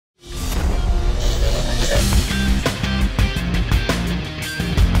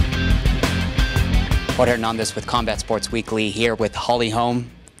Jorge Hernandez with Combat Sports Weekly here with Holm.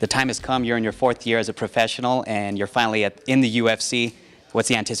 The time has come. You're in your 4th year as a professional, and you're finally in the UFC. What's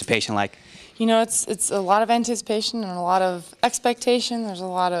the anticipation like? You know, it's a lot of anticipation and a lot of expectation. There's a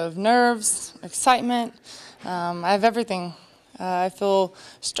lot of nerves, excitement. I have everything. I feel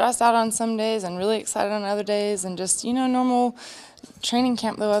stressed out on some days and really excited on other days, and just, you know, normal training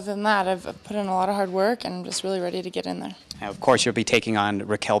camp. Though other than that, I've put in a lot of hard work, and I'm just really ready to get in there. Now, of course, you'll be taking on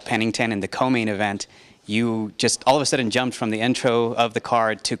Raquel Pennington in the co-main event. You just all of a sudden jumped from the intro of the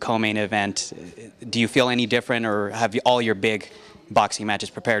card to co-main event. Do you feel any different, or have all your big boxing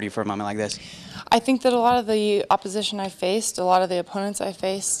matches prepared you for a moment like this? I think that a lot of the opposition I faced, a lot of the opponents I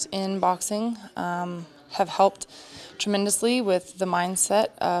faced in boxing have helped tremendously with the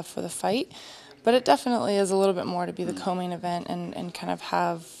mindset for the fight. But it definitely is a little bit more to be the co-main event and kind of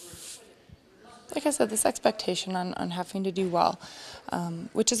have, like I said, this expectation on having to do well,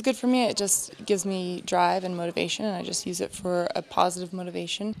 which is good for me. It just gives me drive and motivation, and I just use it for a positive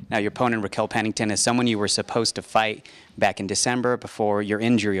motivation. Now, your opponent, Raquel Pennington, is someone you were supposed to fight back in December before your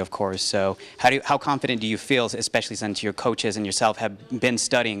injury, of course. So how confident do you feel, especially since your coaches and yourself have been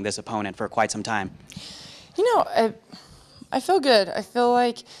studying this opponent for quite some time? You know, I feel good. I feel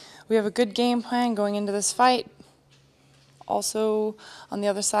like we have a good game plan going into this fight. Also, on the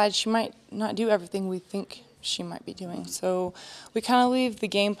other side, she might not do everything we think she might be doing. So we kind of leave the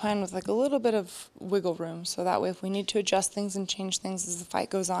game plan with like a little bit of wiggle room. So that way, if we need to adjust things and change things as the fight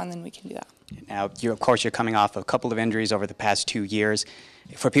goes on, then we can do that. Now, of course, you're coming off a couple of injuries over the past 2 years.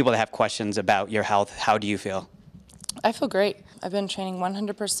 For people that have questions about your health, how do you feel? I feel great. I've been training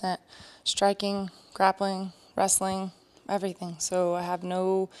 100%, striking, grappling, wrestling, everything. So I have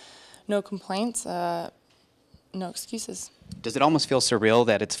no complaints, no excuses. Does it almost feel surreal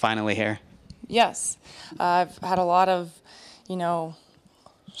that it's finally here? Yes. I've had a lot of, you know,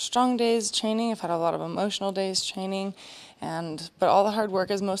 strong days training. I've had a lot of emotional days training, but all the hard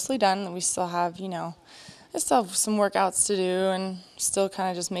work is mostly done. We still have, you know, I still have some workouts to do, and still kind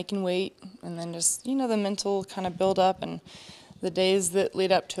of just making weight, and then just, you know, the mental kind of build up and the days that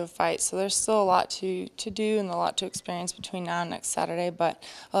lead up to a fight. So there's still a lot to do and a lot to experience between now and next Saturday, but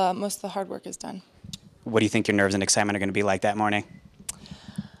most of the hard work is done. What do you think your nerves and excitement are going to be like that morning?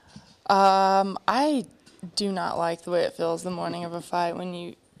 I do not like the way it feels the morning of a fight. When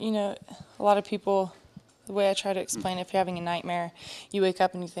you know, a lot of people, the way I try to explain, if you're having a nightmare, you wake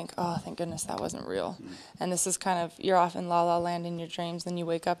up and you think, oh, thank goodness that wasn't real. And this is kind of, you're off in la la land in your dreams, then you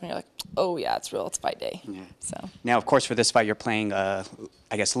wake up and you're like, oh yeah, it's real, it's fight day. Yeah. So now, of course, for this fight, you're playing, I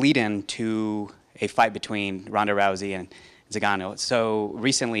guess, lead-in to a fight between Ronda Rousey and Dhiego. So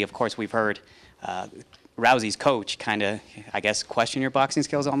recently, of course, we've heard Rousey's coach kind of, I guess, question your boxing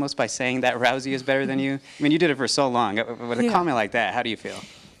skills almost by saying that Rousey is better than you. I mean, you did it for so long. With a comment like that, how do you feel?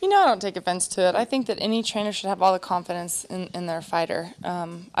 You know, I don't take offense to it. I think that any trainer should have all the confidence in their fighter.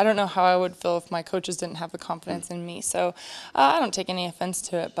 I don't know how I would feel if my coaches didn't have the confidence in me. So I don't take any offense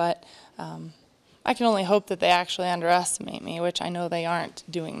to it, but I can only hope that they actually underestimate me, which I know they aren't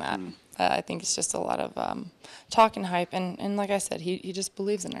doing that. I think it's just a lot of talk and hype, and like I said, he just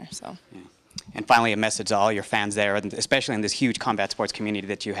believes in her. So. Yeah. And finally, a message to all your fans there, especially in this huge combat sports community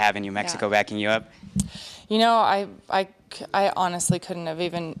that you have in New Mexico, backing you up. You know, I honestly couldn't have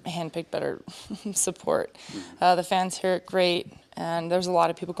even handpicked better support. The fans here are great, and there's a lot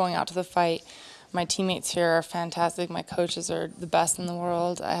of people going out to the fight. My teammates here are fantastic. My coaches are the best in the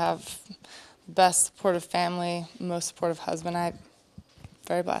world. I have the best supportive family, most supportive husband. I'm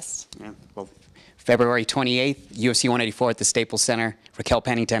very blessed. Yeah, well, February 28th, UFC 184 at the Staples Center. Raquel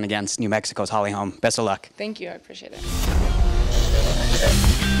Pennington against New Mexico's Holm. Best of luck. Thank you. I appreciate it.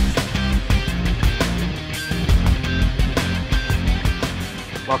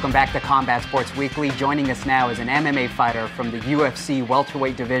 Welcome back to Combat Sports Weekly. Joining us now is an MMA fighter from the UFC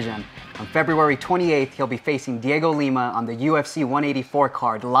welterweight division. On February 28th, he'll be facing Dhiego Lima on the UFC 184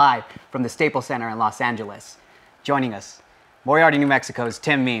 card live from the Staples Center in Los Angeles. Joining us, Moriarty, New Mexico's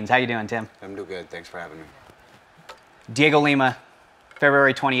Tim Means. How you doing, Tim? I'm doing good. Thanks for having me. Dhiego Lima,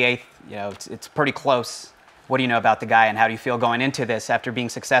 February 28th. You know, it's pretty close. What do you know about the guy, and how do you feel going into this after being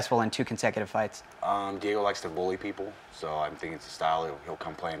successful in 2 consecutive fights? Dhiego likes to bully people, so I'm thinking it's a style he'll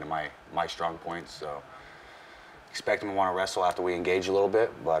come play into my strong points. So expect him to want to wrestle after we engage a little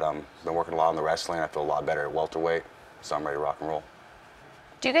bit, but been working a lot on the wrestling. I feel a lot better at welterweight, so I'm ready to rock and roll.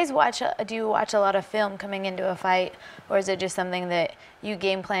 Do you guys watch a lot of film coming into a fight, or is it just something that you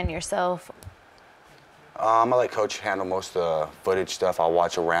game plan yourself? I let Coach handle most of the footage stuff. I'll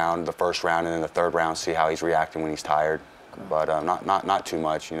watch a round, the first round, and then the third round, see how he's reacting when he's tired. But not too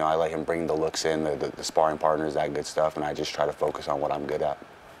much. You know, I let him bring the looks in, the sparring partners, that good stuff, and I just try to focus on what I'm good at.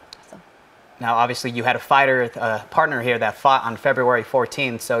 Awesome. Now, obviously, you had a fighter, partner here that fought on February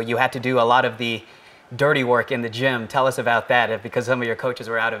 14th, so you had to do a lot of the dirty work in the gym. Tell us about that, because some of your coaches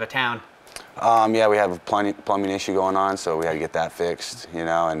were out of town. Yeah, we have a plumbing issue going on, so we had to get that fixed, you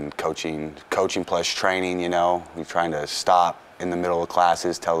know, and coaching plus training, you know. We're trying to stop in the middle of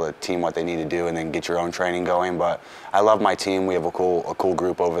classes, tell the team what they need to do, and then get your own training going. But I love my team. We have a cool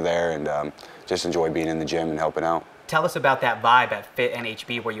group over there, and just enjoy being in the gym and helping out. Tell us about that vibe at Fit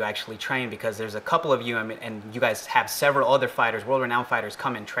NHB where you actually train, because there's a couple of you, and you guys have several other fighters, world-renowned fighters,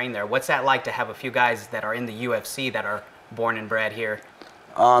 come and train there. What's that like to have a few guys that are in the UFC that are born and bred here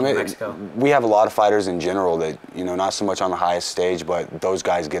in Mexico? We have a lot of fighters in general that, you know, not so much on the highest stage, but those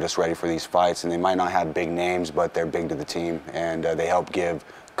guys get us ready for these fights, and they might not have big names, but they're big to the team, and they help give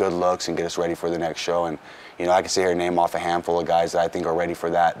good looks and get us ready for the next show. And you know, I can sit here and name off a handful of guys that I think are ready for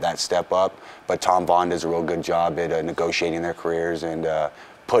that step up, but Tom Vaughn does a real good job at negotiating their careers and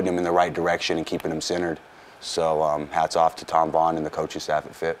putting them in the right direction and keeping them centered. So hats off to Tom Vaughn and the coaching staff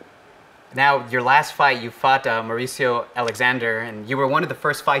at Fit. Now, your last fight, you fought Mauricio Alexander, and you were one of the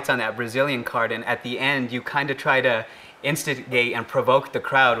first fights on that Brazilian card, and at the end, you kind of try to instigate and provoke the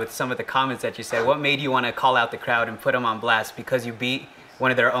crowd with some of the comments that you said. What made you want to call out the crowd and put them on blast? Because you beat one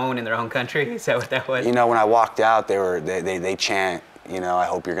of their own in their own country? Is that what that was? You know, when I walked out, they chant, you know, I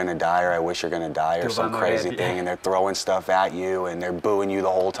hope you're going to die, or I wish you're going to die, or some crazy thing, and they're throwing stuff at you, and they're booing you the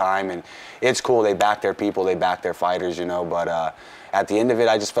whole time, and it's cool. They back their people, they back their fighters, you know, but at the end of it,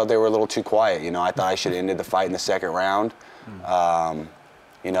 I just felt they were a little too quiet. You know, I thought I should have ended the fight in the second round.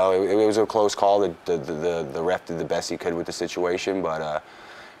 You know, it was a close call. The ref did the best he could with the situation, but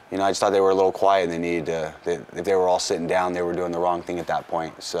you know, I just thought they were a little quiet, and they needed to, if they were all sitting down, they were doing the wrong thing at that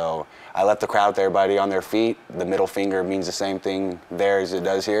point. So I left the crowd with everybody on their feet. The middle finger means the same thing there as it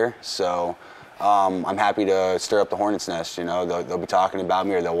does here. So I'm happy to stir up the hornet's nest. You know, they'll be talking about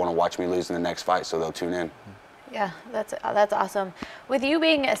me, or they'll want to watch me lose in the next fight, so they'll tune in. Yeah, that's awesome. With you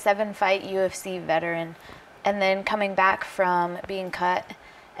being a 7-fight UFC veteran, and then coming back from being cut,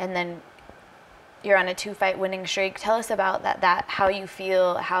 and then you're on a 2-fight winning streak. Tell us about that, how you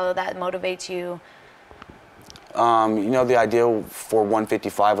feel, how that motivates you. You know, the ideal for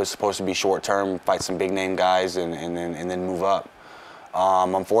 155 was supposed to be short term, fight some big name guys, and then move up.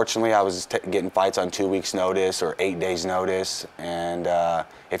 Unfortunately, I was getting fights on 2 weeks' notice or 8 days' notice, and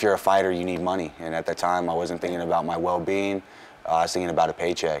if you're a fighter, you need money. And at that time, I wasn't thinking about my well-being. I was thinking about a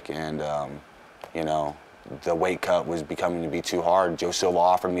paycheck, and you know, the weight cut was becoming to be too hard. Joe Silva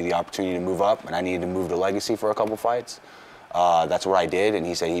offered me the opportunity to move up, and I needed to move to Legacy for a couple fights. That's what I did, and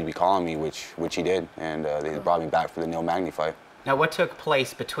he said he'd be calling me, which he did, and they brought me back for the Neil Magny fight. Now, what took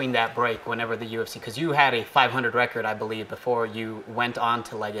place between that break, whenever the UFC, because you had a 500 record, I believe, before you went on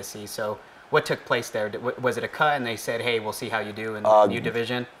to Legacy, so what took place there? Was it a cut and they said, hey, we'll see how you do in the new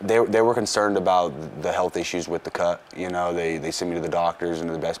division? They were concerned about the health issues with the cut. You know, they sent me to the doctors and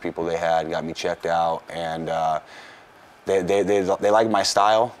to the best people they had, got me checked out, and they liked my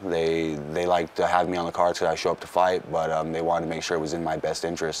style. They liked to have me on the cards because I show up to fight, but they wanted to make sure it was in my best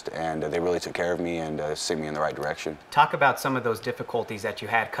interest, and they really took care of me and sent me in the right direction. Talk about some of those difficulties that you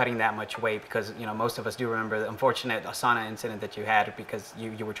had cutting that much weight, because you know most of us do remember the unfortunate Asana incident that you had because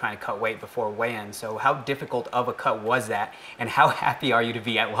you were trying to cut weight before weigh-in. So how difficult of a cut was that, and how happy are you to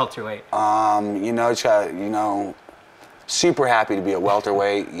be at welterweight? You know, it's got, you know, super happy to be at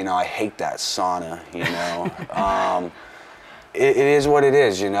welterweight. You know, I hate that sauna, you know. It is what it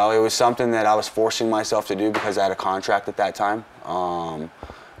is, you know. It was something that I was forcing myself to do because I had a contract at that time.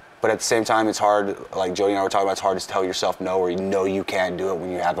 But at the same time, it's hard, like Jody and I were talking about, it's hard to tell yourself no, or you know you can't do it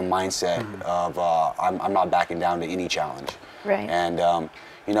when you have a mindset of I'm not backing down to any challenge. Right. And,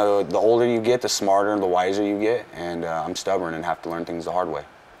 you know, the older you get, the smarter and the wiser you get, and I'm stubborn and have to learn things the hard way.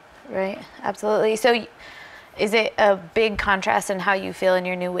 Right, absolutely. So is it a big contrast in how you feel in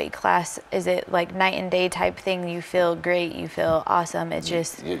your new weight class? Is it like night and day type thing? You feel great, you feel awesome, it's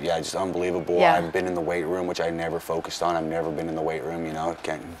just... Yeah, just unbelievable. Yeah. I've been in the weight room, which I never focused on. I've never been in the weight room, you know. I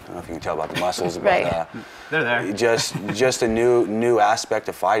don't know if you can tell about the muscles, Right. but They're there. just a new aspect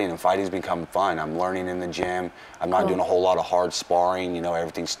of fighting, and fighting's become fun. I'm learning in the gym. I'm not doing a whole lot of hard sparring, you know,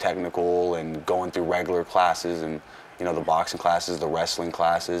 everything's technical, and going through regular classes, and, you know, the boxing classes, the wrestling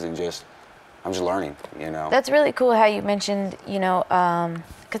classes, and I'm just learning, you know. That's really cool how you mentioned, you know,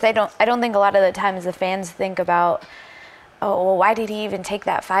 because I don't think a lot of the times the fans think about, oh, well, why did he even take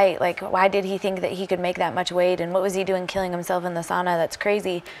that fight? Like, why did he think that he could make that much weight? And what was he doing killing himself in the sauna? That's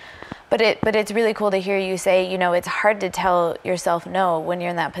crazy. But it's really cool to hear you say, you know, it's hard to tell yourself no when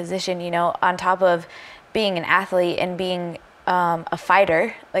you're in that position, you know, on top of being an athlete and being a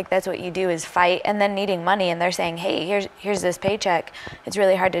fighter, like that's what you do is fight, and then needing money, and they're saying, hey, here's this paycheck. It's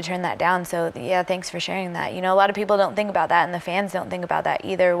really hard to turn that down. So yeah, thanks for sharing that. You know, a lot of people don't think about that, and the fans don't think about that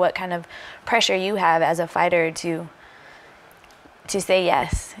either. What kind of pressure you have as a fighter to say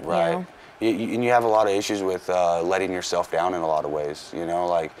yes. Right. You know? And you have a lot of issues with letting yourself down in a lot of ways. You know,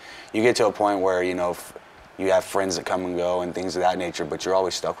 like you get to a point where, you know, you have friends that come and go and things of that nature, but you're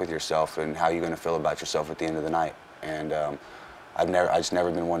always stuck with yourself and how you're going to feel about yourself at the end of the night. And I just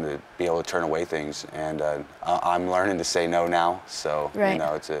never been one to be able to turn away things, and I'm learning to say no now. So right. You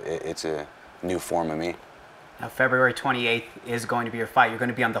know, it's a new form of me. Now, February 28th is going to be your fight. You're going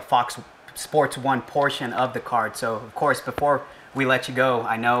to be on the Fox Sports 1 portion of the card. So, of course, before we let you go,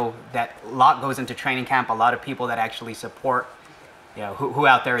 I know that a lot goes into training camp, a lot of people that actually support. You know, who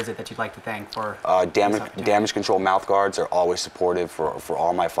out there is it that you'd like to thank for Damage Control mouth guards are always supportive for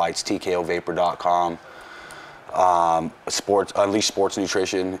all my fights. TKOVapor.com, Unleash Sports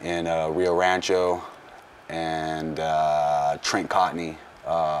Nutrition in Rio Rancho, and Trent Cotney,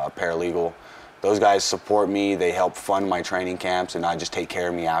 paralegal. Those guys support me. They help fund my training camps, and I just take care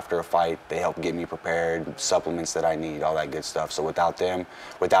of me after a fight. They help get me prepared, supplements that I need, all that good stuff. So without them,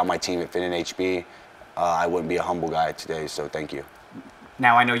 without my team at Fin HB, I wouldn't be a humble guy today. So thank you.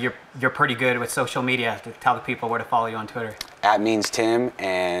 Now, I know you're pretty good with social media. To tell the people where to follow you on Twitter. @MeansTim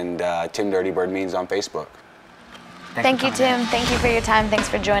and Tim Dirty Bird Means on Facebook. Thank you, Tim. Thank you for your time. Thanks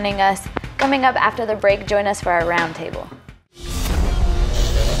for joining us. Coming up after the break, join us for our roundtable.